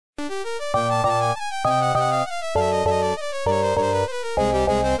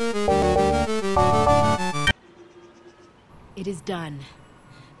It is done.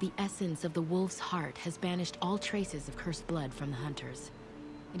 The essence of the wolf's heart has banished all traces of cursed blood from the hunters.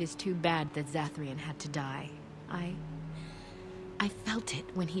 It is too bad that Zathrian had to die. I felt it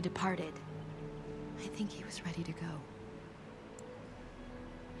when he departed. I think he was ready to go.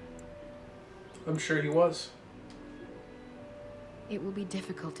 I'm sure he was. It will be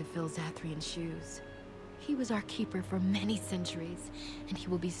difficult to fill Zathrian's shoes. He was our keeper for many centuries, and he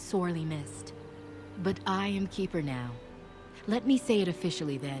will be sorely missed. But I am keeper now. Let me say it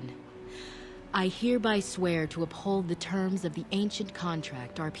officially then. I hereby swear to uphold the terms of the ancient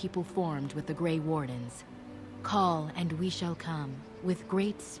contract our people formed with the Grey Wardens. Call, and we shall come, with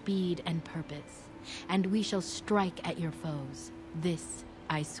great speed and purpose, and we shall strike at your foes. This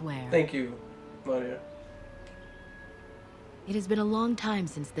I swear. Thank you, Leliana. It has been a long time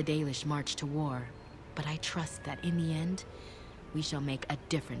since the Dalish marched to war, but I trust that in the end, we shall make a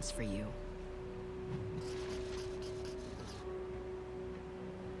difference for you.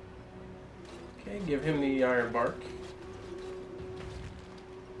 Okay, give him the iron bark.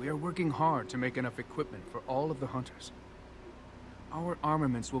 We are working hard to make enough equipment for all of the hunters. Our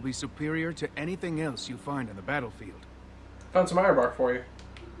armaments will be superior to anything else you find on the battlefield. Found some iron bark for you.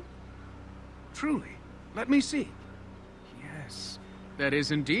 Truly? Let me see. Yes, that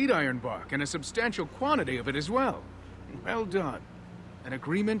is indeed iron bark, and a substantial quantity of it as well. Well done. An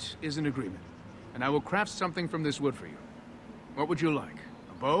agreement is an agreement, and I will craft something from this wood for you. What would you like?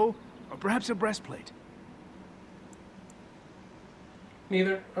 A bow? Or perhaps a breastplate?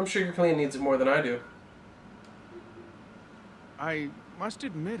 Neither. I'm sure your clan needs it more than I do. I must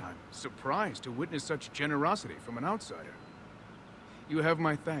admit I'm surprised to witness such generosity from an outsider. You have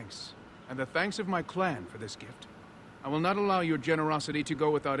my thanks, and the thanks of my clan for this gift. I will not allow your generosity to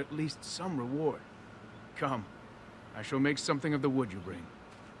go without at least some reward. Come, I shall make something of the wood you bring.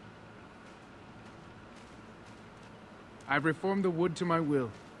 I've reformed the wood to my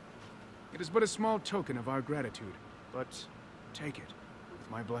will. It is but a small token of our gratitude, but take it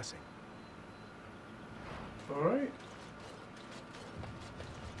with my blessing. All right.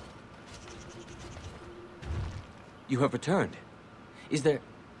 You have returned. Is there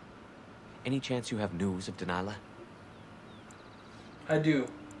any chance you have news of Delilah? I do.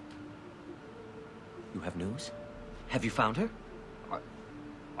 You have news? Have you found her?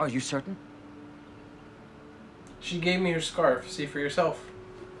 Are you certain? She gave me her scarf. See for yourself.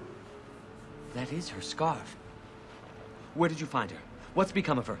 That is her scarf. Where did you find her? What's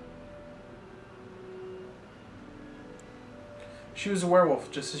become of her? She was a werewolf,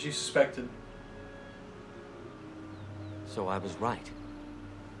 just as you suspected. So I was right.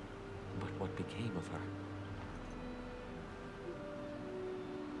 But what became of her?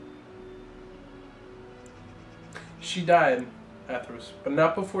 She died, Athros, but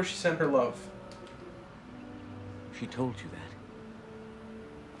not before she sent her love. She told you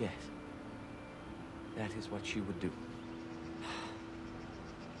that? Yes. That is what she would do.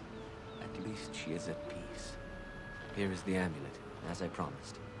 At least she is at peace. Here is the amulet, as I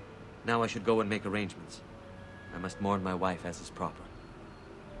promised. Now I should go and make arrangements. I must mourn my wife as is proper.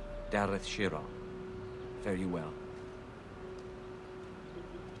 Dareth Shira, fare you well.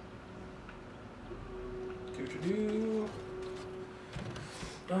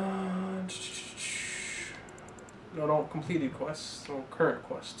 No completed quests, no current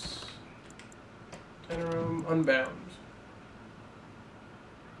quests. Interim Unbound.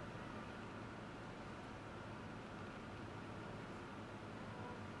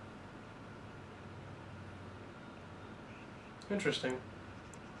 Interesting.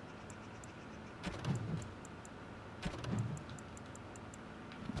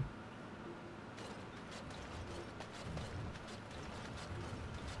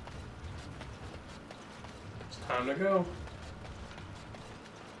 It's time to go.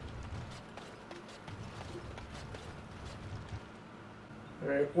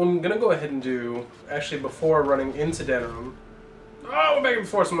 Alright, well, I'm gonna go ahead and do, actually before running into Denerim. Oh, we're back and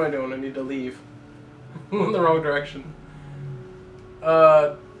forth, what am I doing? I need to leave. I'm in the wrong direction.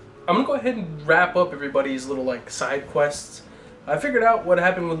 I'm gonna go ahead and wrap up everybody's little, like, side quests. I figured out what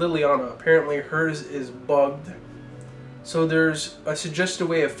happened with Leliana. Apparently hers is bugged. So there's a suggested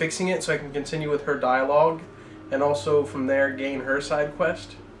way of fixing it so I can continue with her dialogue and also from there gain her side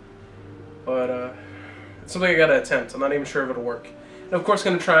quest. But, it's something I gotta attempt. I'm not even sure if it'll work. And of course,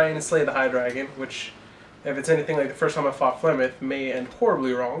 gonna try and slay the High Dragon, which, if it's anything like the first time I fought Flemeth, may end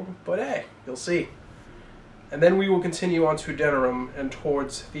horribly wrong, but hey, you'll see. And then we will continue on to Denerim and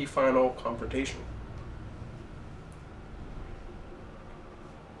towards the final confrontation.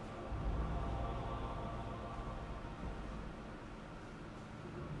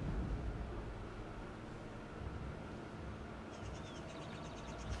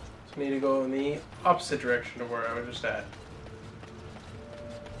 So I need to go in the opposite direction of where I was just at.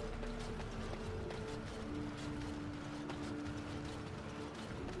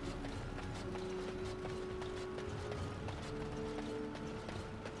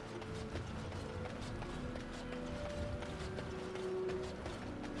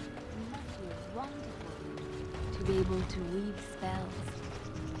 To be able to weave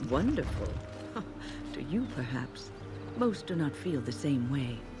spells. Wonderful. To you, perhaps. Most do not feel the same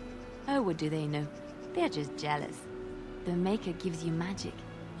way. Oh, what do they know? They're just jealous. The Maker gives you magic.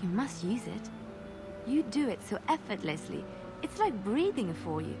 You must use it. You do it so effortlessly. It's like breathing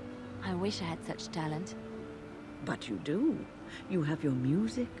for you. I wish I had such talent. But you do. You have your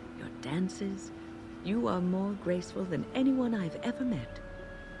music, your dances. You are more graceful than anyone I've ever met.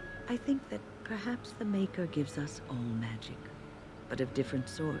 I think that perhaps the Maker gives us all magic, but of different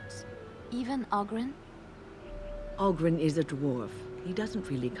sorts. Even Ogren? Ogren is a dwarf. He doesn't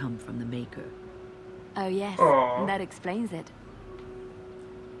really come from the Maker. Oh yes, Aww. that explains it.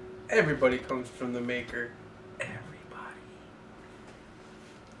 Everybody comes from the Maker. Everybody.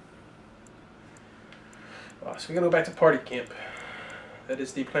 Oh, so we're gonna go back to party camp. That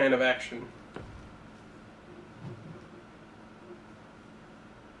is the plan of action.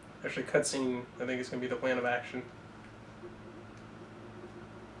 Actually, cutscene, I think, is going to be the plan of action.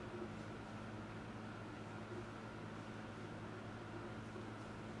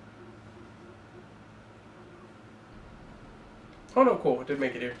 Oh no, cool, it did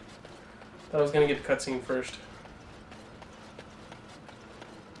make it here. Thought I was going to get the cutscene first.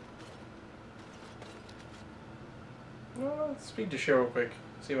 Well, let's speak to Cheryl real quick,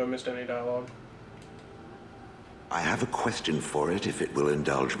 see if I missed any dialogue. I have a question for it, if it will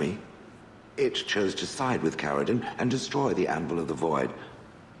indulge me. It chose to side with Caradon and destroy the Anvil of the Void.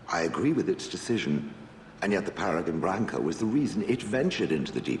 I agree with its decision, and yet the Paragon Branca was the reason it ventured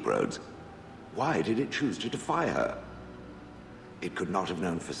into the Deep Roads. Why did it choose to defy her? It could not have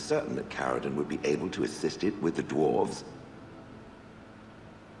known for certain that Caradon would be able to assist it with the dwarves.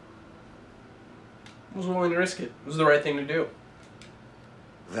 I was willing to risk it. It was the right thing to do.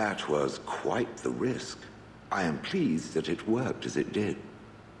 That was quite the risk. I am pleased that it worked as it did.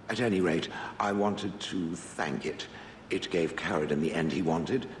 At any rate, I wanted to thank it. It gave Caradon the end he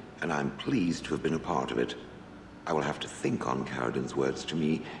wanted, and I'm pleased to have been a part of it. I will have to think on Caradon's words to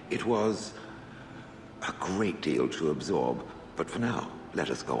me. It was a great deal to absorb, but for now, let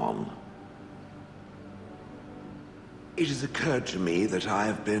us go on. It has occurred to me that I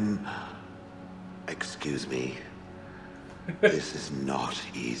have been... Excuse me. This is not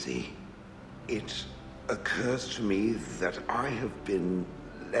easy. It occurs to me that I have been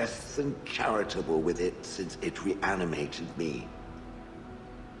less than charitable with it since it reanimated me.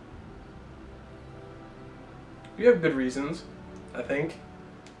 You have good reasons, I think.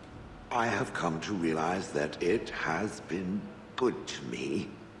 I have come to realize that it has been good to me.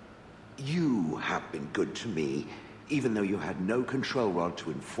 You have been good to me, even though you had no control rod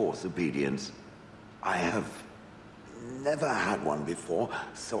to enforce obedience. I have never had one before,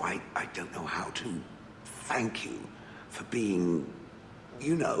 so I don't know how to thank you for being,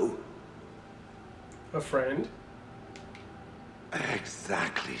 you know... A friend?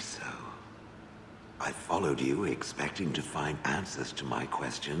 Exactly so. I followed you expecting to find answers to my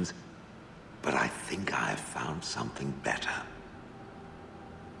questions, but I think I have found something better.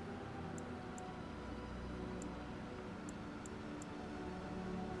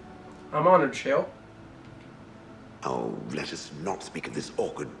 I'm honored, Shale. Oh, let us not speak of this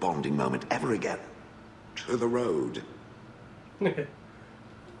awkward bonding moment ever again. To the road.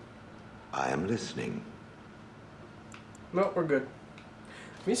 I am listening. No, we're good.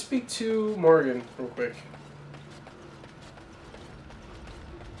 Let me speak to Morgan real quick.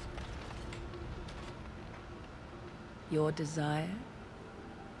 Your desire?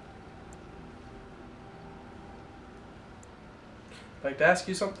 I'd like to ask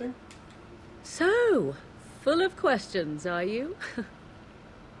you something? So, full of questions, are you?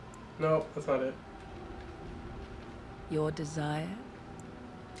 No, that's not it. Your desire?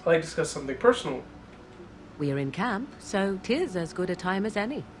 I'd like to discuss something personal. We're in camp, so 'tis as good a time as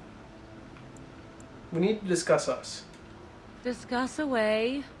any. We need to discuss us. Discuss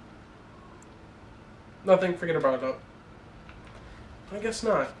away. Nothing, forget about it. I guess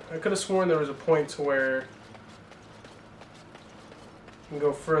not. I could have sworn there was a point to where we can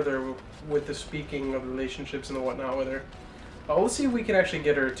go further with the speaking of relationships and the whatnot with her. Let's see if we can actually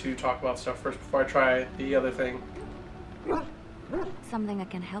get her to talk about stuff first before I try the other thing. Something I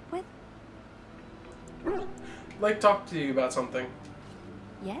can help with? I'd like to talk to you about something.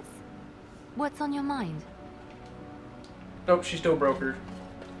 Yes? What's on your mind? Nope, she's still brokered.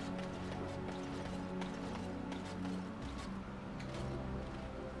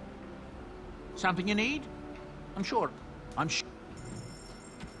 Something you need? I'm sure. Wait,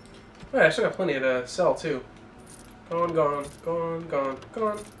 I still got plenty to sell too. Gone, gone, gone, gone,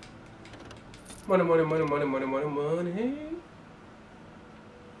 gone. Money, money, money, money, money, money, money.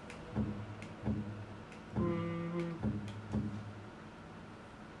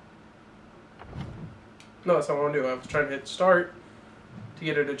 No, that's not what I want to do. I was trying to hit start to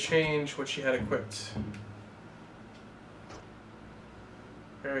get her to change what she had equipped.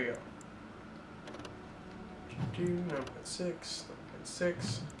 There we go. 9.6,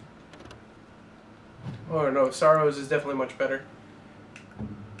 9.6. Oh no, Sorrows is definitely much better.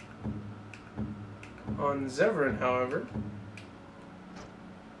 On Zevran, however,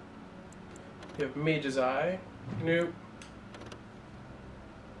 you have Mage's Eye. Nope.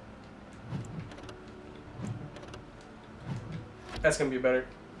 That's gonna be better.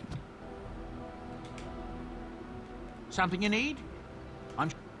 Something you need?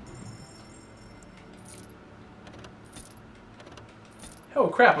 Oh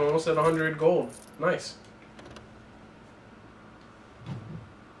crap, I'm almost at 100 gold. Nice.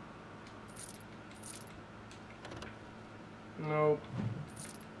 Nope.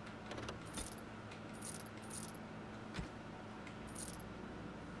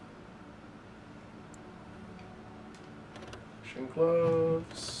 Shin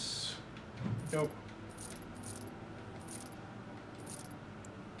gloves. Nope.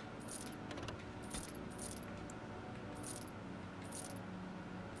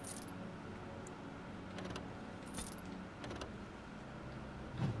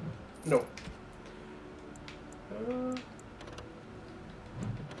 No.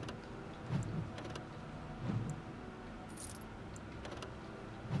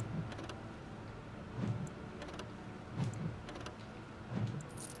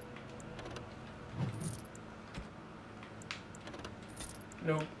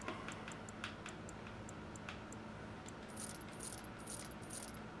 Nope.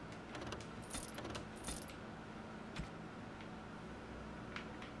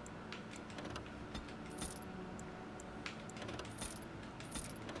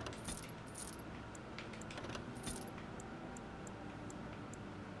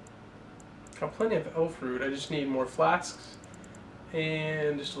 Got plenty of elf root. I just need more flasks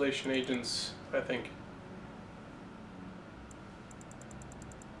and distillation agents, I think.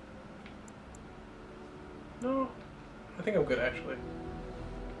 No, I think I'm good actually.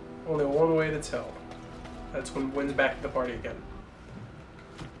 Only one way to tell. That's when Wynn's back to the party again.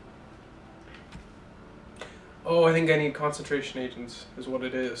 Oh, I think I need concentration agents, is what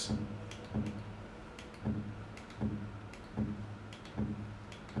it is.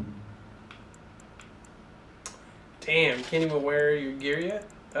 Damn, can't even wear your gear yet?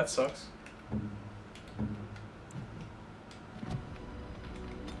 That sucks.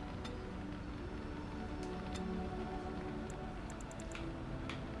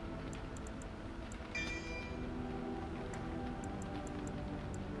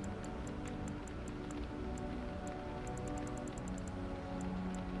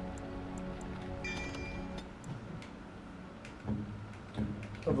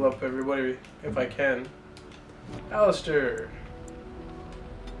 Level up everybody if I can. Alistair.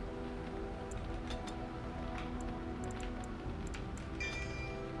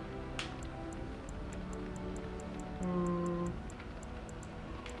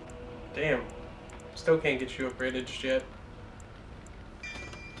 Damn. Still can't get you upgraded just yet.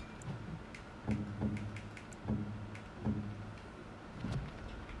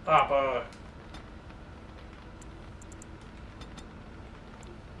 Ah,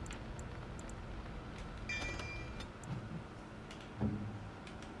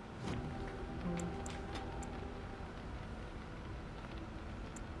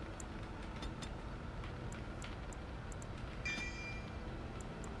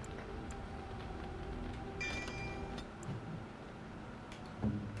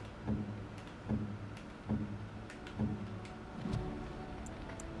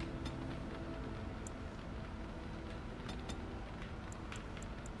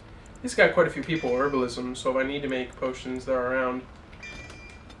 He's got quite a few people herbalism, so if I need to make potions, they're around.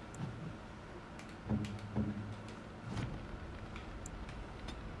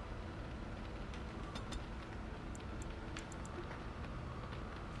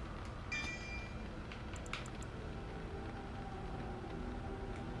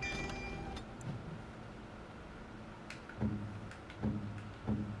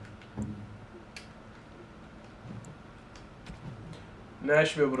 Now I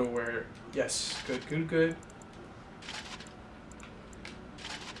should be able to wear it. Yes, good, good, good.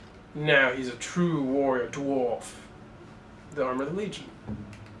 Now he's a true warrior dwarf. The armor of the Legion.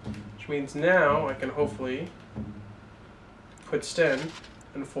 Which means now I can hopefully put Sten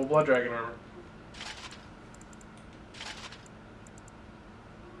in full Blood Dragon armor.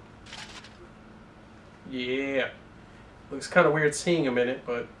 Yeah. Looks kind of weird seeing him in it,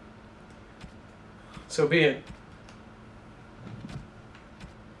 but so be it.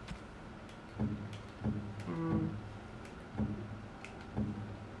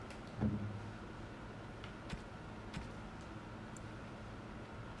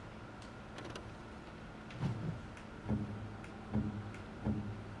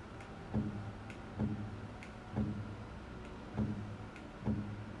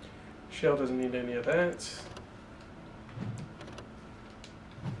 Shell doesn't need any of that.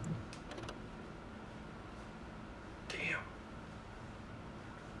 Damn.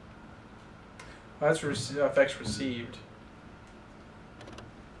 Well, that's effects received.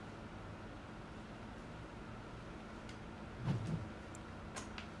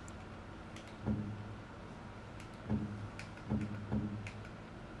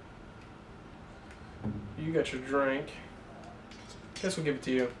 You got your drink. Guess we'll give it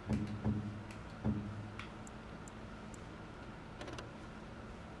to you.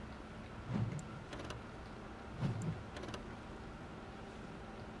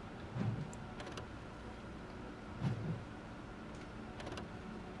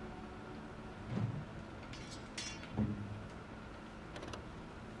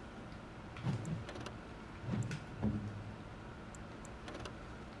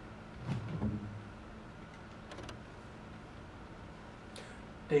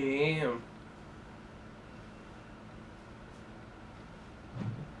 Damn.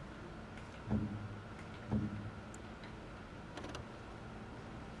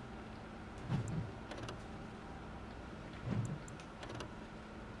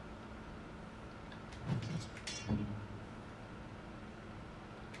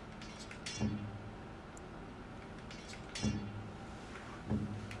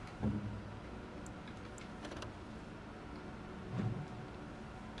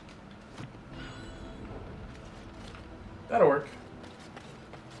 That'll work.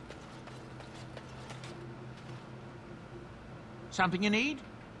 Something you need?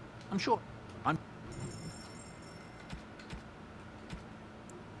 I'm sure.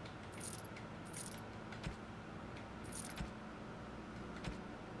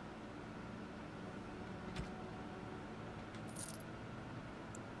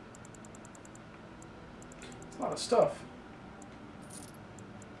 It's a lot of stuff.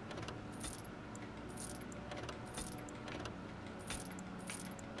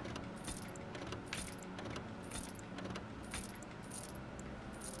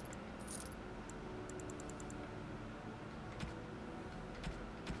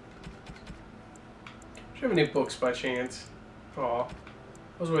 Do you have any books by chance? Aw,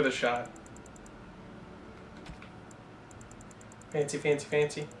 was worth a shot. Fancy, fancy,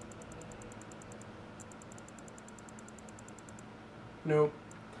 fancy. Nope.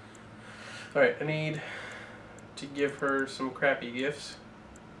 Alright, I need to give her some crappy gifts.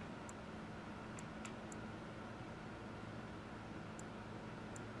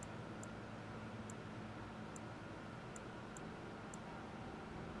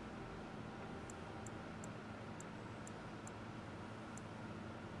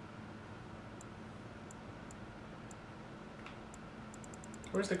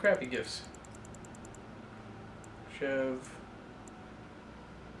 Where's the crappy gifts? Chev.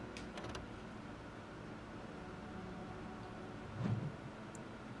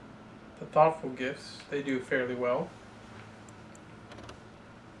 The thoughtful gifts, they do fairly well.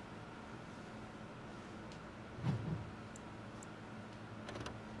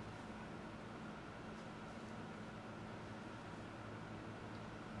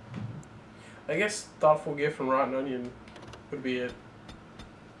 I guess thoughtful gift from Rotten Onion would be it.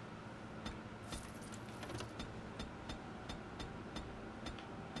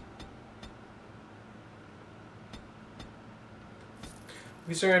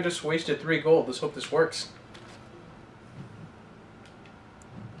 Considering I just wasted 3 gold, let's hope this works.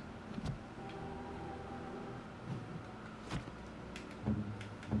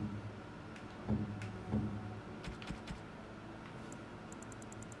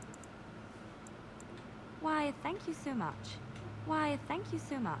 Why, thank you so much. Why, thank you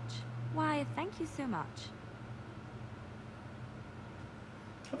so much. Why, thank you so much.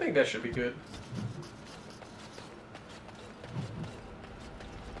 I think that should be good.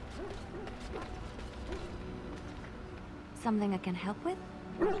 Something I can help with?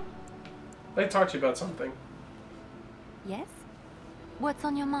 I'd like to talk to you about something. Yes? What's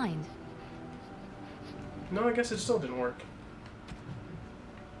on your mind? No, I guess it still didn't work.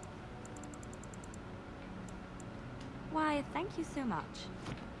 thank you so much.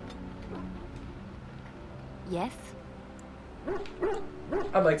 Yes?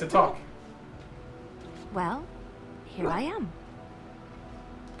 I'd like to talk. Well, here I am.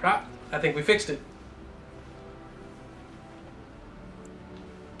 I think we fixed it.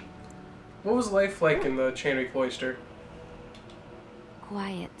 What was life like in the Chantry Cloister?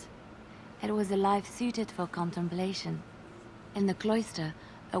 Quiet. It was a life suited for contemplation. In the cloister,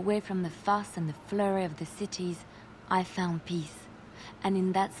 away from the fuss and the flurry of the cities, I found peace. And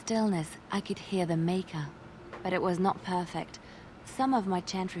in that stillness, I could hear the Maker. But it was not perfect. Some of my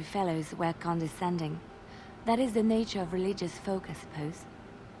Chantry fellows were condescending. That is the nature of religious folk, I suppose.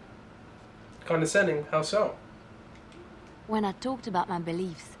 Condescending? How so? When I talked about my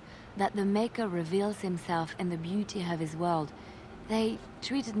beliefs, that the Maker reveals himself in the beauty of his world, they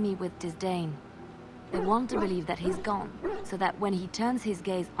treated me with disdain. They want to believe that he's gone, so that when he turns his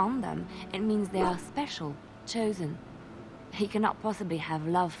gaze on them, it means they are special, chosen. He cannot possibly have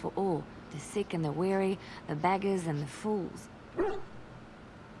love for all, the sick and the weary, the beggars and the fools.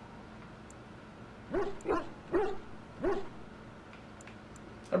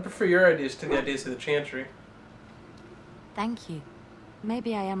 I prefer your ideas to the ideas of the Chantry. Thank you.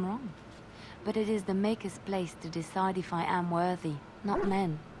 Maybe I am wrong. But it is the Maker's place to decide if I am worthy, not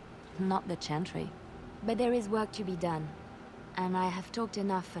men, not the Chantry. But there is work to be done, and I have talked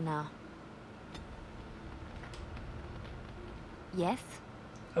enough for now. Yes?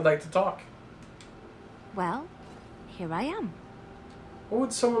 I'd like to talk. Well, here I am. What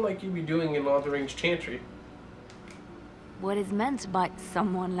would someone like you be doing in Lord of the Rings Chantry? What is meant by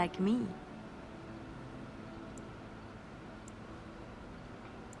someone like me?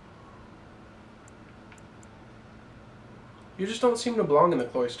 You just don't seem to belong in the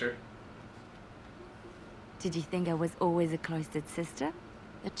cloister. Did you think I was always a cloistered sister?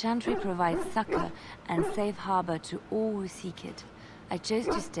 The Chantry provides succor and safe harbor to all who seek it. I chose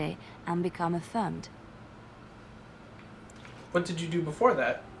to stay and become affirmed. What did you do before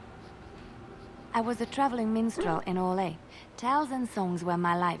that? I was a traveling minstrel in Orlais. Tales and songs were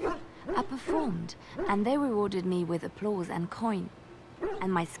my life. I performed, and they rewarded me with applause and coin.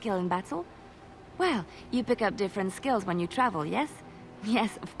 And my skill in battle? Well, you pick up different skills when you travel, yes?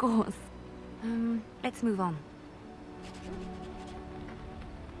 Yes, of course. Let's move on.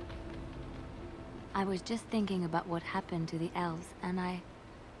 I was just thinking about what happened to the elves, and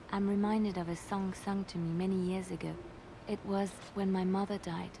I'm reminded of a song sung to me many years ago. It was when my mother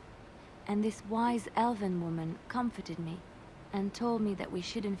died, and this wise elven woman comforted me and told me that we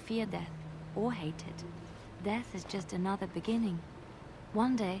shouldn't fear death or hate it. Death is just another beginning.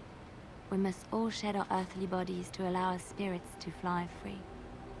 One day, we must all shed our earthly bodies to allow our spirits to fly free.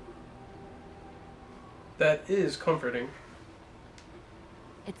 That is comforting.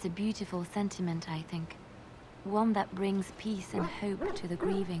 It's a beautiful sentiment, I think. One that brings peace and hope to the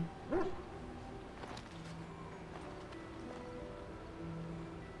grieving.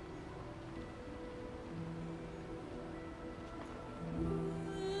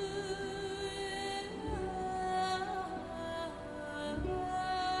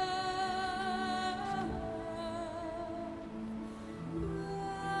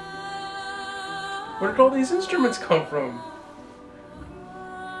 Where did all these instruments come from?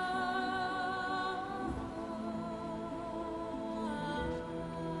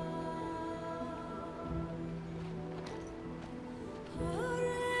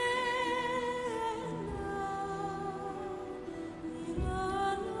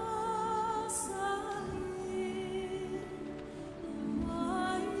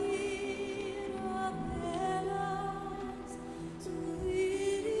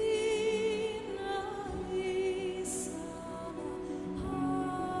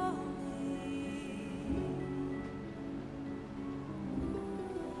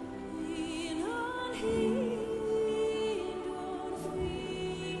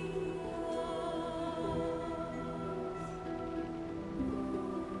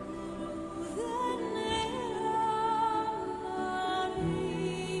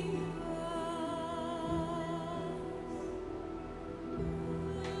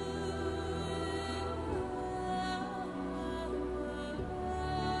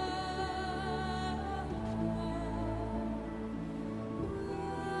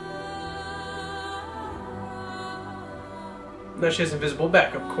 Now she has invisible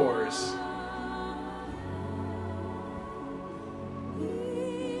backup cores.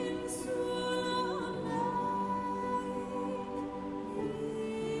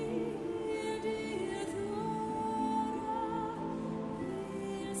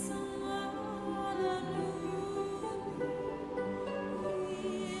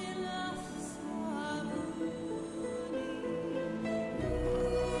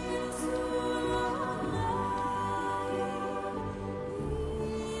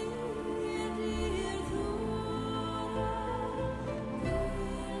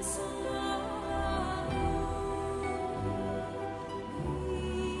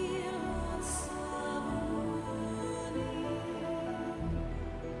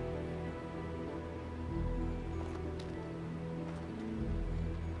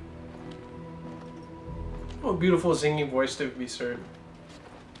 Oh, beautiful singing voice to be heard.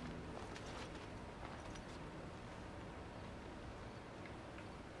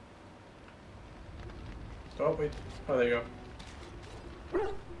 Oh, wait. Oh, there you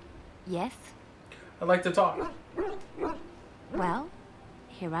go. Yes? I'd like to talk. Well,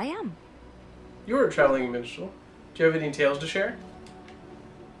 here I am. You're a traveling minstrel. Do you have any tales to share?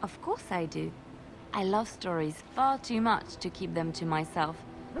 Of course I do. I love stories far too much to keep them to myself.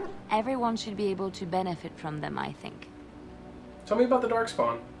 Everyone should be able to benefit from them, I think. Tell me about the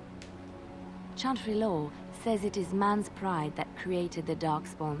Darkspawn. Chantry lore says it is man's pride that created the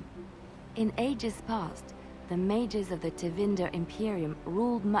Darkspawn. In ages past, the mages of the Tevinder Imperium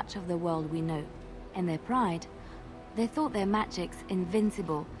ruled much of the world we know. In their pride, they thought their magics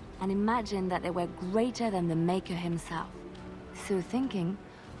invincible and imagined that they were greater than the Maker himself. So thinking,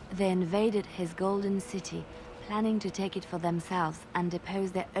 they invaded his golden city, planning to take it for themselves and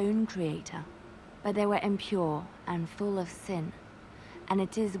depose their own creator. But they were impure and full of sin. And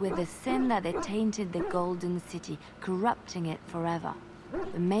it is with the sin that they tainted the golden city, corrupting it forever.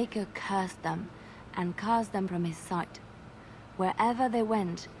 The Maker cursed them and cast them from his sight. Wherever they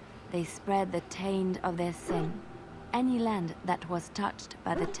went, they spread the taint of their sin. Any land that was touched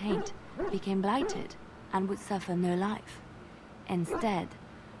by the taint became blighted and would suffer no life. Instead,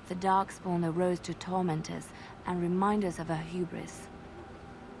 the Darkspawn arose to torment us and remind us of our hubris.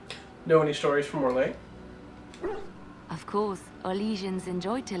 Know any stories from Orlais? Of course, Orlesians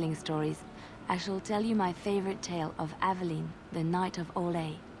enjoy telling stories. I shall tell you my favorite tale of Aveline, the Knight of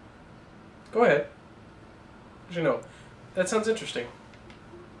Orlais. Go ahead. Actually, no. That sounds interesting.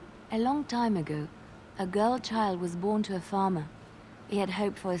 A long time ago, a girl child was born to a farmer. He had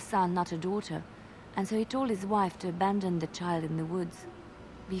hoped for a son, not a daughter, and so he told his wife to abandon the child in the woods.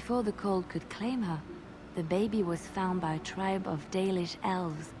 Before the cold could claim her, the baby was found by a tribe of Dalish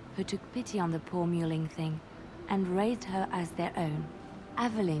elves who took pity on the poor mewling thing and raised her as their own.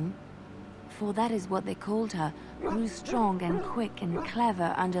 Aveline, for that is what they called her, grew strong and quick and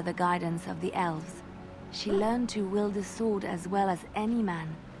clever under the guidance of the elves. She learned to wield a sword as well as any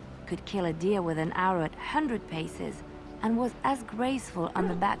man, could kill a deer with an arrow at 100 paces, and was as graceful on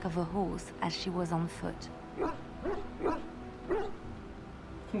the back of a horse as she was on foot.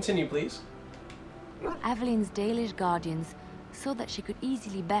 Continue, please. Aveline's Dalish guardians saw that she could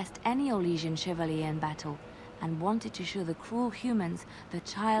easily best any Orlesian chevalier in battle, and wanted to show the cruel humans the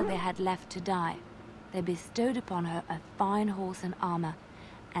child they had left to die. They bestowed upon her a fine horse and armor,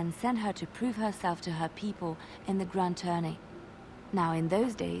 and sent her to prove herself to her people in the grand tourney. Now in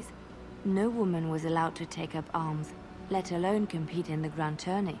those days, no woman was allowed to take up arms, let alone compete in the grand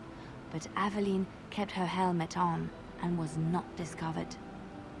tourney, but Aveline kept her helmet on and was not discovered.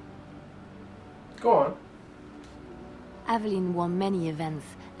 Go on. Aveline won many events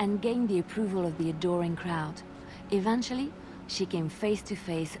and gained the approval of the adoring crowd. Eventually, she came face to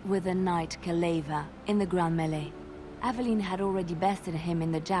face with the knight Kaleva in the grand melee. Aveline had already bested him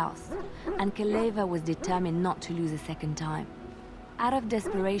in the joust, and Kaleva was determined not to lose a second time. Out of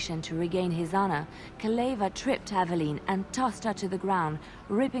desperation to regain his honor, Kaleva tripped Aveline and tossed her to the ground,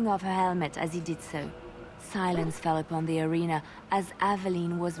 ripping off her helmet as he did so. Silence fell upon the arena as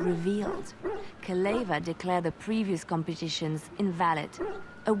Aveline was revealed. Kaleva declared the previous competitions invalid.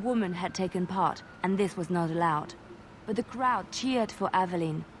 A woman had taken part, and this was not allowed. But the crowd cheered for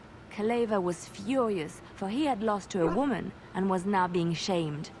Aveline. Kaleva was furious, for he had lost to a woman and was now being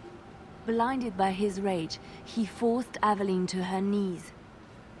shamed. Blinded by his rage, he forced Aveline to her knees.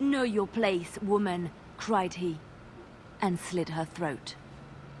 "Know your place, woman," cried he, and slit her throat.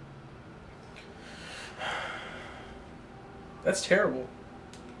 That's terrible.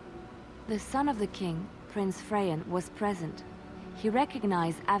 The son of the king, Prince Freyan, was present. He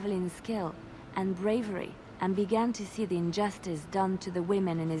recognized Aveline's skill and bravery and began to see the injustice done to the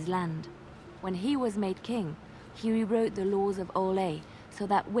women in his land. When he was made king, he rewrote the laws of Orlais so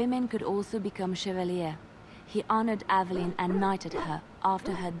that women could also become chevalier. He honored Aveline and knighted her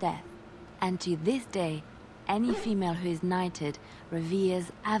after her death. And to this day, any female who is knighted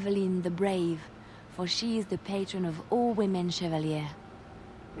reveres Aveline the Brave, for she is the patron of all women chevalier.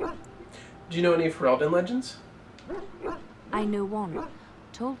 Do you know any Ferelden legends? I know one,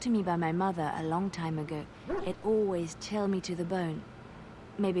 told to me by my mother a long time ago. It always chilled me to the bone.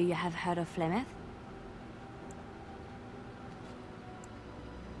 Maybe you have heard of Flemeth?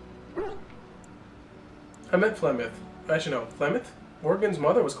 I meant Flemeth. Actually, no. Flemeth? Morgan's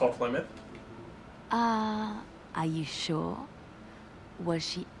mother was called Flemeth. Are you sure? Was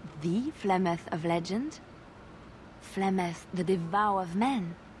she the Flemeth of legend? Flemeth, the devourer of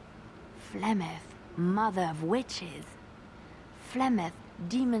men? Flemeth, mother of witches? Flemeth,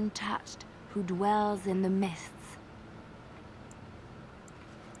 demon-touched, who dwells in the mists.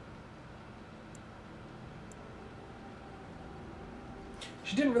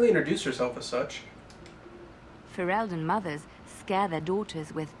 She didn't really introduce herself as such. Ferelden mothers scare their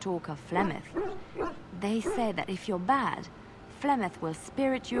daughters with talk of Flemeth. They say that if you're bad, Flemeth will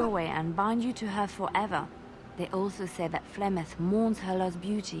spirit you away and bind you to her forever. They also say that Flemeth mourns her lost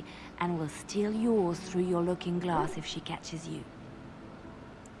beauty and will steal yours through your looking glass if she catches you.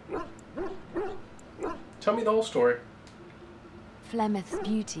 Tell me the whole story. Flemeth's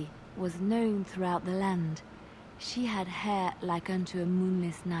beauty was known throughout the land. She had hair like unto a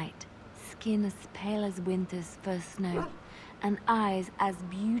moonless night, skin as pale as winter's first snow, and eyes as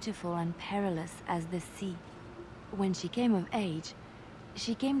beautiful and perilous as the sea. When she came of age,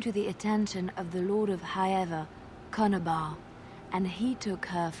 she came to the attention of the Lord of Highever, Conobar, and he took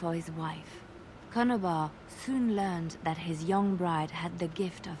her for his wife. Conobar soon learned that his young bride had the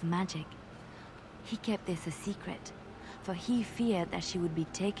gift of magic. He kept this a secret, for he feared that she would be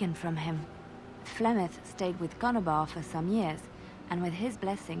taken from him. Flemeth stayed with Conobar for some years, and with his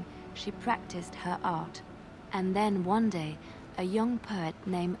blessing, she practiced her art. And then one day, a young poet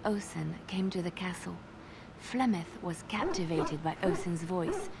named Osen came to the castle. Flemeth was captivated by Osen's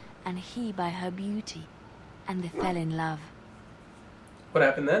voice, and he by her beauty, and they fell in love. What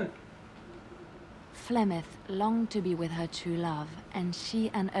happened then? Flemeth longed to be with her true love, and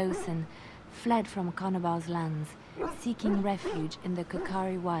she and Osen fled from Conobar's lands, seeking refuge in the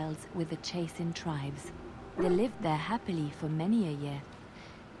Kokari wilds with the Chasing tribes. They lived there happily for many a year,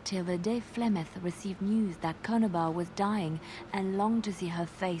 till the day Flemeth received news that Conobar was dying and longed to see her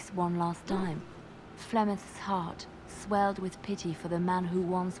face one last time. Flemeth's heart swelled with pity for the man who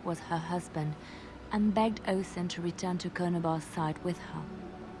once was her husband, and begged Osen to return to Conobar's side with her.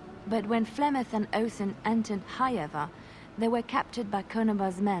 But when Flemeth and Osen entered Highever, they were captured by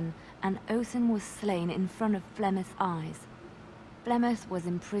Conobar's men, and Osen was slain in front of Flemeth's eyes. Flemeth was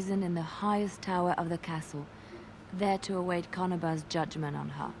imprisoned in the highest tower of the castle, there to await Conobar's judgment on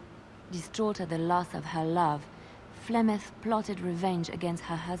her. Distraught at the loss of her love, Flemeth plotted revenge against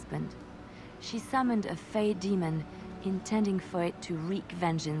her husband. She summoned a fey demon, intending for it to wreak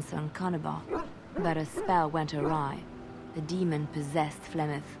vengeance on Conobar. But a spell went awry. The demon possessed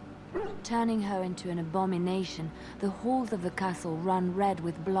Flemeth. Turning her into an abomination, the halls of the castle ran red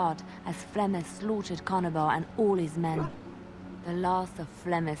with blood as Flemeth slaughtered Conobar and all his men. The last of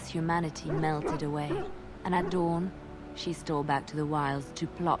Flemeth's humanity melted away, and at dawn, she stole back to the wilds to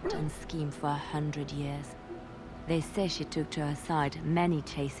plot and scheme for 100 years. They say she took to her side many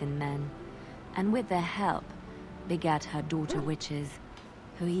Chasing men, and with their help, begat her daughter witches,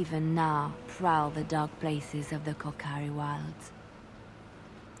 who even now prowl the dark places of the Kokari wilds.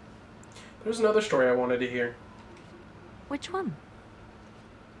 There's another story I wanted to hear. Which one?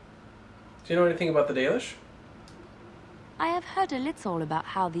 Do you know anything about the Dalish? I have heard a little about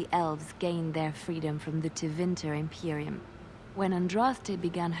how the elves gained their freedom from the Tevinter Imperium. When Andraste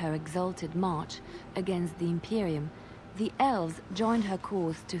began her exalted march against the Imperium, the elves joined her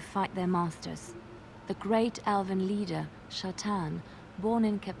cause to fight their masters. The great elven leader, Shatan, born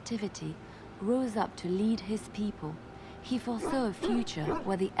in captivity, rose up to lead his people. He foresaw a future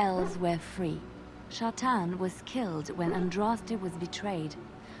where the elves were free. Shatan was killed when Andraste was betrayed,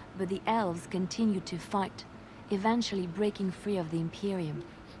 but the elves continued to fight, eventually breaking free of the Imperium.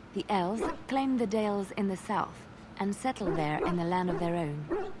 The elves claimed the Dales in the south and settled there in the land of their own.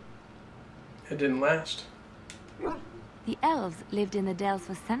 It didn't last. The elves lived in the Dales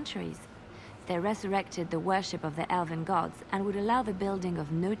for centuries. They resurrected the worship of the elven gods and would allow the building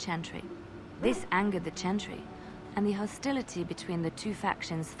of no chantry. This angered the chantry, and the hostility between the two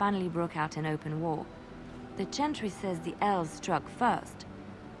factions finally broke out in open war. The chantry says the elves struck first,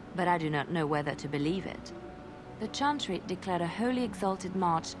 but I do not know whether to believe it. The chantry declared a wholly exalted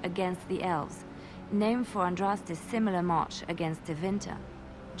march against the elves, named for Andraste's similar march against Tevinter.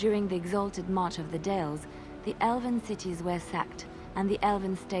 During the exalted march of the Dales, the elven cities were sacked, and the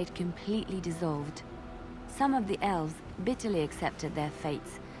elven state completely dissolved. Some of the elves bitterly accepted their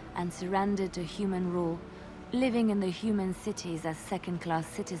fates and surrendered to human rule, living in the human cities as second-class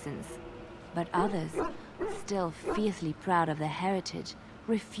citizens. But others, still fiercely proud of their heritage,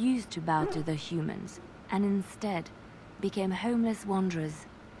 refused to bow to the humans, and instead became homeless wanderers.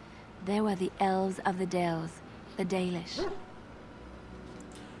 They were the elves of the Dales, the Dalish.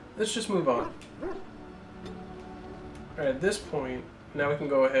 Let's just move on. Alright, at this point, now we can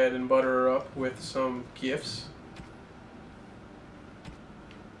go ahead and butter her up with some gifts.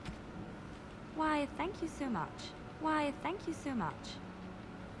 Why, thank you so much. Why, thank you so much.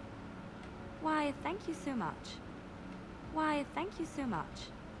 Why, thank you so much. Why, thank you so much.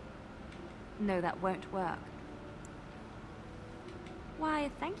 No, that won't work. Why,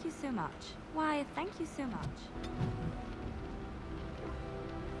 thank you so much. Why, thank you so much.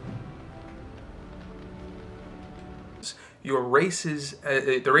 Your races,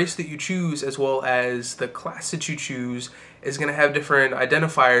 the race that you choose, as well as the class that you choose, is going to have different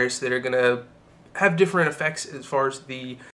identifiers that are going to have different effects as far as the